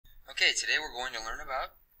Okay, today we're going to learn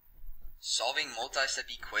about solving multi-step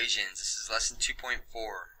equations. This is lesson 2.4.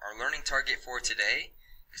 Our learning target for today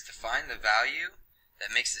is to find the value that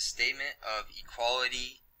makes the statement of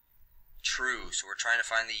equality true. So we're trying to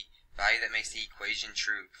find the value that makes the equation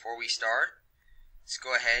true. Before we start, let's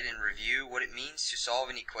go ahead and review what it means to solve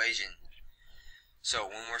an equation. So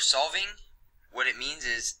when we're solving, what it means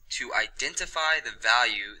is to identify the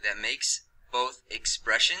value that makes both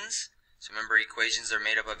expressions, so remember equations are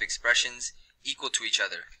made up of expressions, equal to each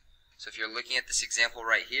other. So if you're looking at this example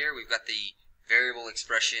right here, we've got the variable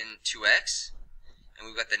expression 2x, and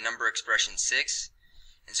we've got the number expression 6.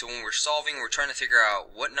 And so when we're solving, we're trying to figure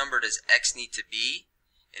out what number does x need to be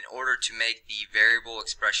in order to make the variable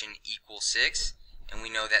expression equal 6, and we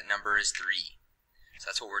know that number is 3. So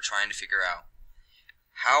that's what we're trying to figure out.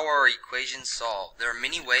 How are equations solved? There are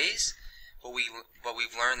many ways, but we've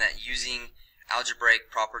learned that using algebraic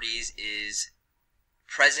properties is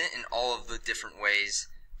present in all of the different ways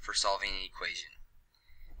for solving an equation.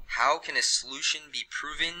 How can a solution be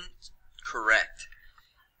proven correct?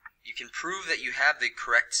 You can prove that you have the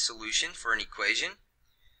correct solution for an equation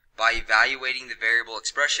by evaluating the variable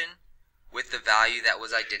expression with the value that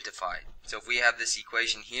was identified. So if we have this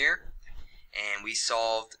equation here and we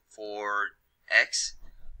solved for x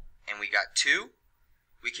and we got 2,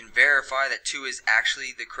 we can verify that 2 is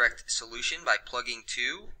actually the correct solution by plugging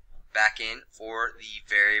 2 back in for the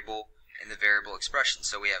variable in the variable expression.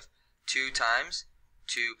 So we have 2 times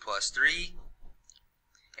 2 plus 3,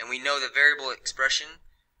 and we know the variable expression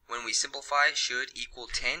when we simplify should equal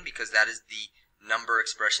 10 because that is the number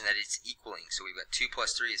expression that it's equaling. So we've got 2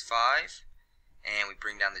 plus 3 is 5, and we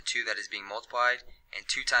bring down the 2 that is being multiplied, and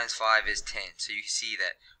 2 times 5 is 10. So you see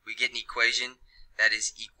that we get an equation that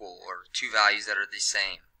is equal, or two values that are the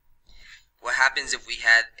same. What happens if we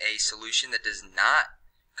had a solution that does not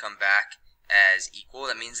come back as equal?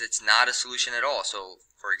 That means it's not a solution at all. So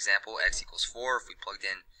for example, x equals 4. If we plugged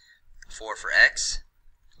in 4 for x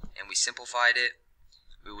and we simplified it,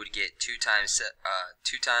 we would get 2 times 7, and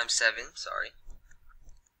 2 times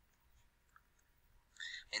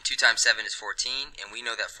 7 is 14, and we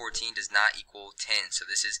know that 14 does not equal 10. So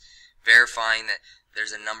this is verifying that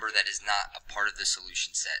there's a number that is not a part of the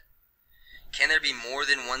solution set. Can there be more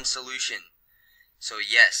than one solution? So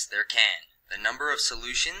yes, there can. The number of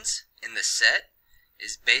solutions in the set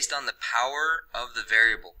is based on the power of the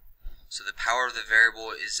variable. So the power of the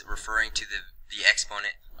variable is referring to the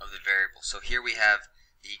exponent of the variable. So here we have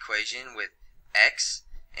the equation with x,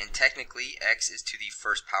 and technically x is to the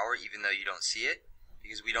first power even though you don't see it,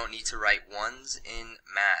 because we don't need to write ones in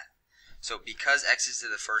math. So because x is to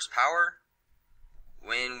the first power,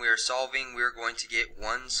 when we're solving, we're going to get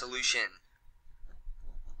one solution.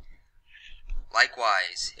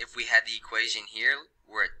 Likewise, if we had the equation here,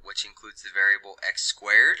 which includes the variable x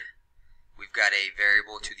squared, we've got a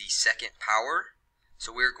variable to the second power,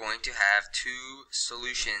 so we're going to have two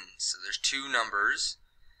solutions. So there's two numbers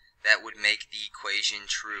that would make the equation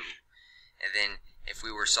true. And then if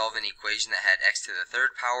we were solving an equation that had x to the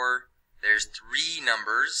third power, there's 3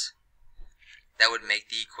 numbers that would make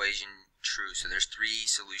the equation true. So there's 3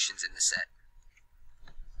 solutions in the set.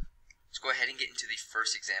 Let's go ahead and get into the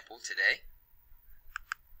first example today.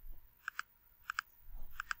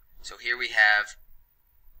 So here we have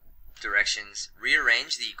directions: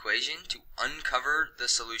 rearrange the equation to uncover the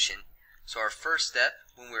solution. So our first step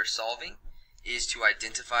when we're solving is to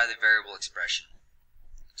identify the variable expression.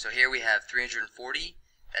 So here we have 340.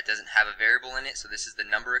 That doesn't have a variable in it, so this is the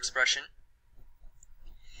number expression.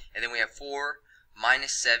 And then we have 4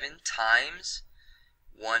 minus 7 times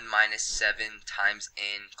 1 minus 7 times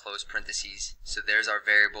n, close parentheses. So there's our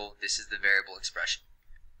variable. This is the variable expression.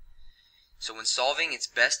 So when solving, it's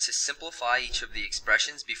best to simplify each of the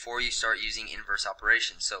expressions before you start using inverse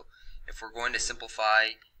operations. So if we're going to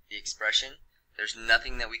simplify the expression, there's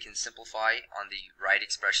nothing that we can simplify on the right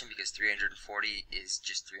expression because 340 is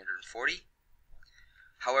just 340.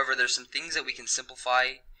 However, there's some things that we can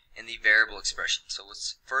simplify in the variable expression. So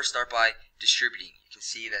let's first start by distributing. You can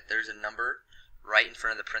see that there's a number right in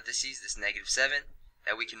front of the parentheses, this -7,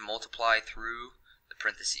 that we can multiply through the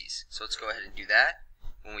parentheses. So let's go ahead and do that.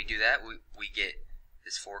 When we do that, we get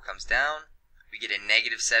this 4 comes down. We get a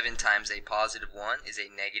 -7 times a +1 is a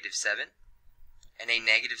 -7. And a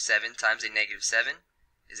 -7 times a -7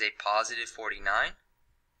 is a +49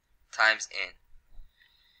 times n.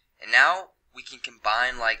 And now we can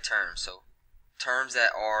combine like terms, so terms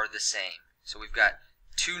that are the same. So we've got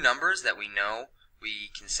 2 numbers that we know we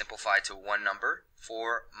can simplify to one number,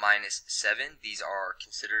 4 minus 7. These are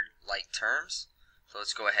considered like terms. So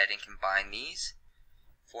let's go ahead and combine these.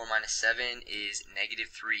 4 minus 7 is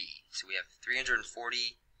 -3. So we have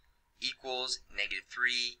 340 equals negative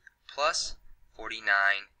 3 plus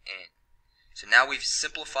 49n. So now we've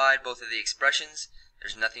simplified both of the expressions.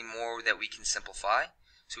 There's nothing more that we can simplify.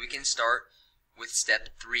 So we can start with step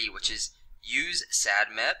 3, which is use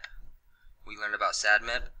SADMEP. We learned about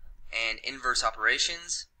SADMEP and inverse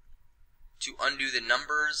operations to undo the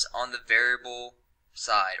numbers on the variable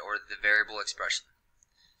side, or the variable expression.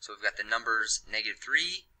 So we've got the numbers negative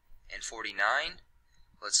 3 and 49.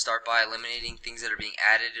 Let's start by eliminating things that are being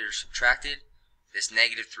added or subtracted. This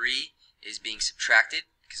negative 3 is being subtracted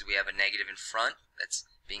because we have a negative in front that's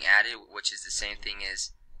being added, which is the same thing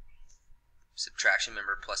as subtraction.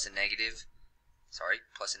 Remember, plus a negative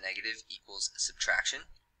equals subtraction.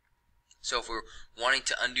 So if we're wanting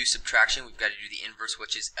to undo subtraction, we've got to do the inverse,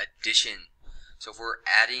 which is addition. So if we're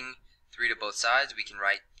adding 3 to both sides, we can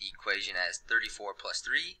write the equation as 34 plus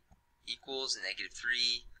 3 equals negative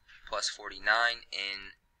 3 plus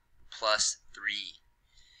 49n plus 3.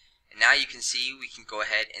 And now you can see we can go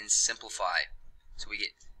ahead and simplify. So we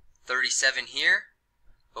get 37 here,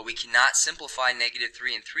 but we cannot simplify negative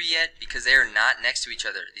 3 and 3 yet because they are not next to each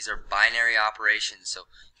other. These are binary operations, so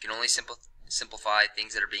you can only simplify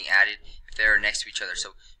things that are being added if they are next to each other.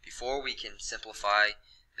 So before we can simplify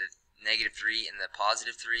the negative 3 and the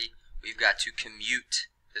positive 3, we've got to commute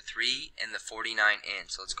the 3 and the 49n.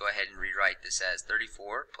 So let's go ahead and rewrite this as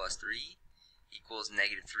 34 plus 3 equals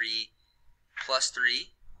negative 3 plus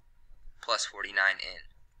 3 plus 49n.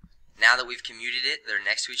 Now that we've commuted it, they're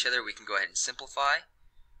next to each other, we can go ahead and simplify.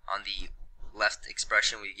 On the left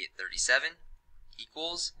expression, we get 37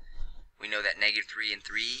 equals, we know that negative 3 and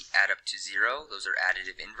 3 add up to 0. Those are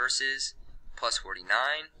additive inverses, plus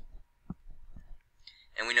 49.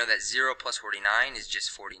 And we know that 0 plus 49 is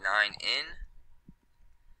just 49n.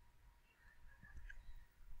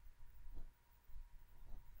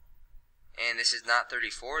 And this is not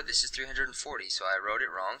 34, this is 340, so I wrote it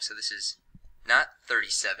wrong. So this is not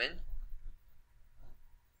 37,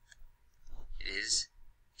 it is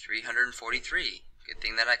 343. Good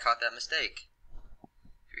thing that I caught that mistake.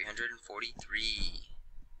 343.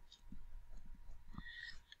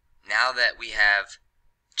 Now that we have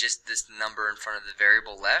just this number in front of the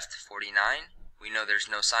variable left, 49, we know there's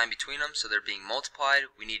no sign between them, so they're being multiplied.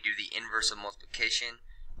 We need to do the inverse of multiplication,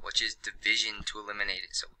 which is division, to eliminate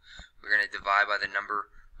it. So we're going to divide by the number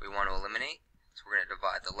we want to eliminate. So we're going to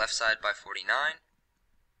divide the left side by 49,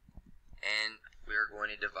 and we're going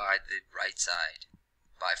to divide the right side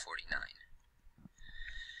by 49.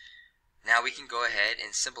 Now we can go ahead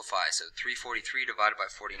and simplify. So 343 divided by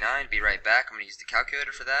 49, be right back. I'm going to use the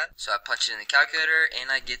calculator for that. So I punch it in the calculator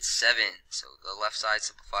and I get 7. So the left side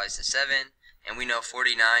simplifies to 7. And we know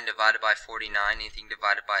 49 divided by 49, anything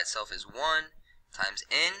divided by itself is 1 times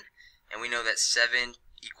n. And we know that 7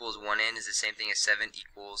 equals 1n is the same thing as 7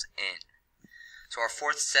 equals n. So our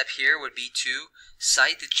fourth step here would be to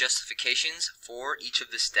cite the justifications for each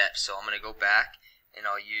of the steps. So I'm going to go back and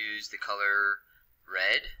I'll use the color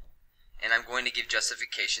red, and I'm going to give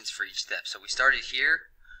justifications for each step. So we started here.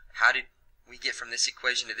 How did we get from this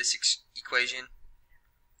equation to this equation?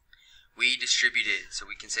 We distributed, so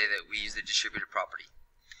we can say that we use the distributive property.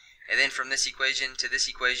 And then from this equation to this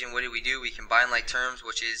equation, what did we do? We combine like terms,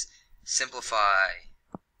 which is simplify.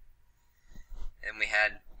 And we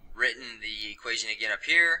had written the equation again up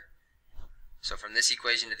here. So from this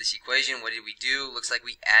equation to this equation, what did we do? Looks like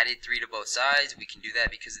we added 3 to both sides. We can do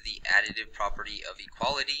that because of the additive property of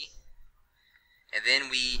equality. And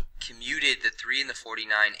then we commuted the 3 and the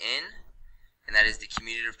 49n, and that is the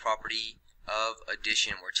commutative property of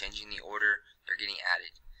addition. We're changing the order they're getting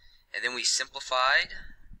added. And then we simplified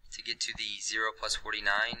to get to the 0 plus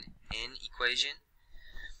 49n equation.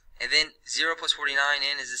 And then 0 plus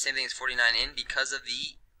 49n is the same thing as 49n because of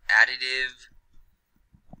the additive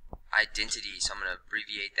identity. So I'm going to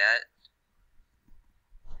abbreviate that.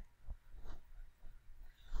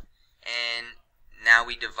 And now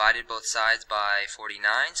we divided both sides by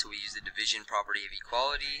 49, so we use the division property of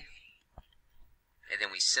equality. And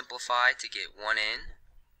then we simplify to get 1n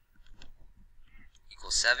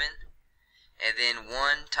equals 7. And then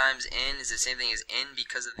 1 times n is the same thing as n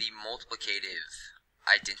because of the multiplicative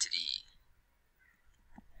identity.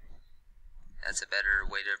 That's a better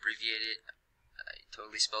way to abbreviate it. I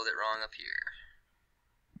totally spelled it wrong up here.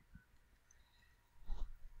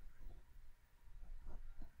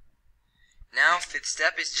 Now, fifth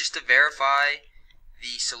step is just to verify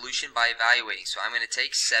the solution by evaluating. So I'm going to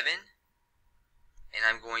take 7 and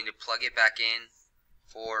I'm going to plug it back in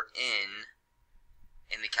for n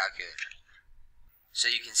in the calculator. So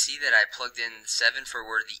you can see that I plugged in 7 for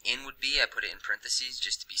where the n would be. I put it in parentheses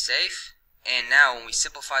just to be safe. And now when we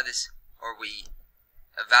simplify this, or we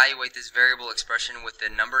evaluate this variable expression with the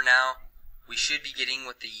number now, we should be getting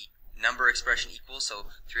what the number expression equals. So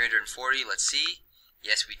 340, let's see.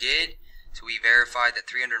 Yes, we did. So we verified that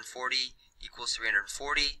 340 equals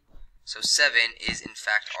 340. So 7 is in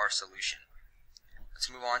fact our solution. Let's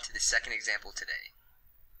move on to the second example today.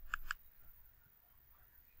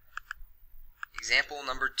 Example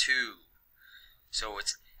number 2. So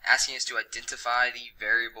it's asking us to identify the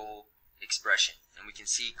variable expression. And we can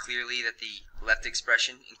see clearly that the left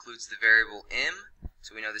expression includes the variable m.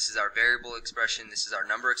 So we know this is our variable expression, this is our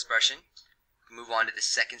number expression. We move on to the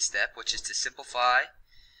second step, which is to simplify.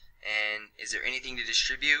 And is there anything to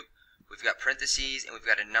distribute? We've got parentheses and we've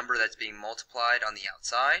got a number that's being multiplied on the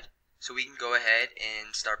outside. So we can go ahead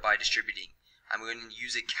and start by distributing. I'm going to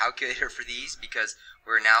use a calculator for these because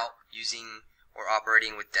we're now using or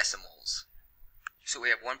operating with decimals. So we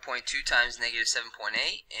have 1.2 times negative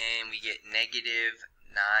 7.8 and we get negative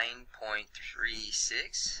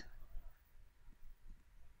 9.36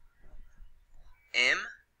 m,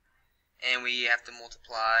 and we have to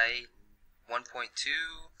multiply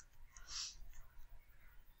 1.2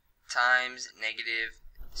 times negative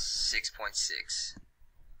 6.6.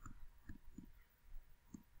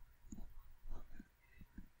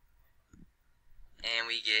 And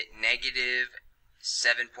we get negative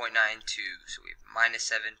 7.92. So we have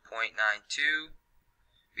minus 7.92.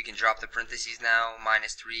 We can drop the parentheses now.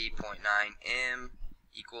 Minus 3.9 m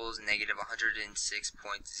equals negative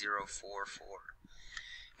 106.044.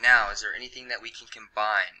 Now, is there anything that we can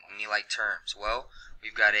combine? Any like terms? Well,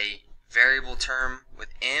 we've got a variable term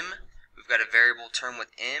with m. We've got a variable term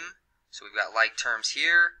with m. So we've got like terms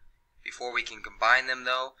here. Before we can combine them,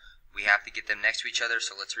 though, we have to get them next to each other.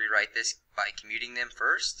 So let's rewrite this by commuting them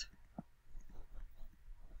first.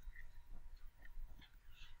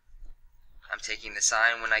 I'm taking the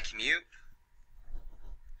sign when I commute.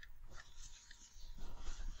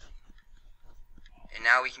 And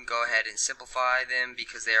now we can go ahead and simplify them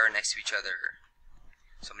because they are next to each other.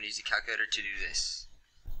 So I'm going to use the calculator to do this.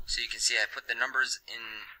 So you can see I put the numbers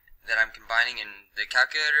in that I'm combining in the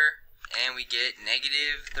calculator, and we get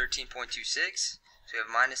negative 13.26. So we have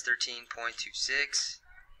minus 13.26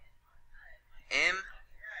 m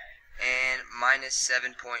and minus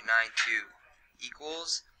 7.92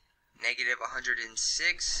 equals negative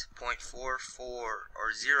 106.44 or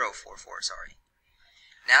 044, sorry.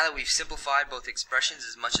 Now that we've simplified both expressions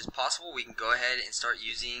as much as possible, we can go ahead and start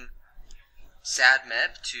using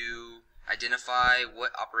SADMEP to identify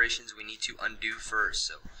what operations we need to undo first.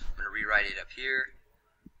 So I'm going to rewrite it up here.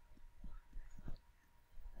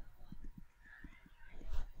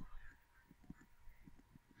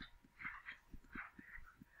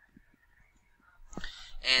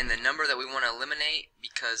 And the number that we want to eliminate,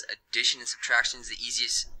 because addition and subtraction is the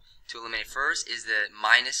easiest to eliminate first, is the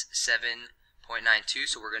minus 7.92.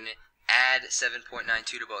 So we're going to add 7.92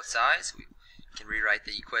 to both sides. We can rewrite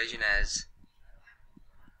the equation as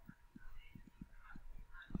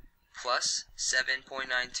plus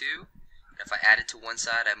 7.92. And if I add it to one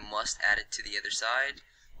side, I must add it to the other side.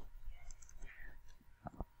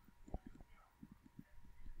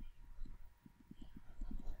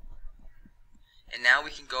 And now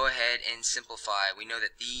we can go ahead and simplify. We know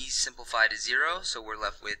that these simplify to 0, so we're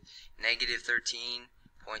left with negative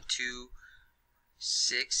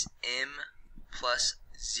 13.26 m plus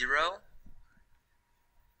 0.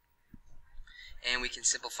 And we can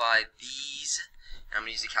simplify these, and I'm going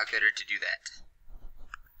to use the calculator to do that.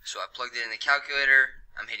 So I plugged it in the calculator,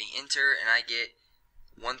 I'm hitting enter, and I get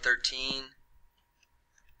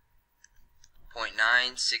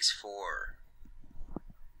 113.964.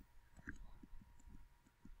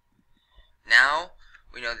 Now,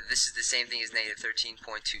 we know that this is the same thing as negative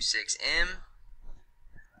 13.26 m.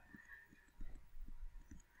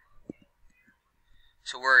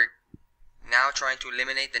 So we're now trying to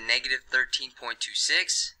eliminate the negative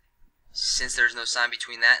 13.26. Since there's no sign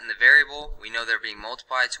between that and the variable, we know they're being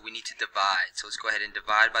multiplied, so we need to divide. So let's go ahead and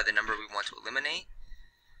divide by the number we want to eliminate.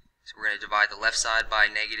 So we're going to divide the left side by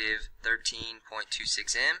negative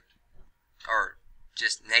 13.26 m, or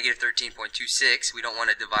just negative 13.26. We don't want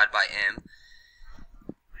to divide by m.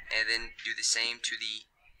 And then do the same to the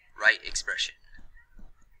right expression.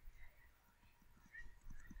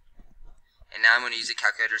 And now I'm going to use the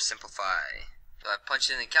calculator to simplify. So I punched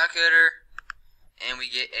in the calculator, and we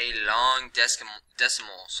get a long decimal.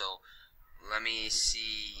 So let me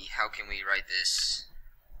see, how can we write this?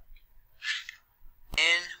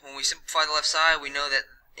 And when we simplify the left side, we know that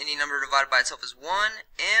any number divided by itself is 1.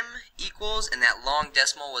 M equals, and that long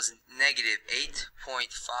decimal was negative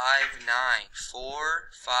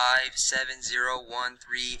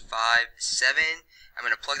 8.5945701357. I'm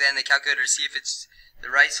going to plug that in the calculator to see if it's the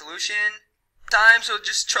right solution time, so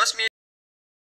just trust me.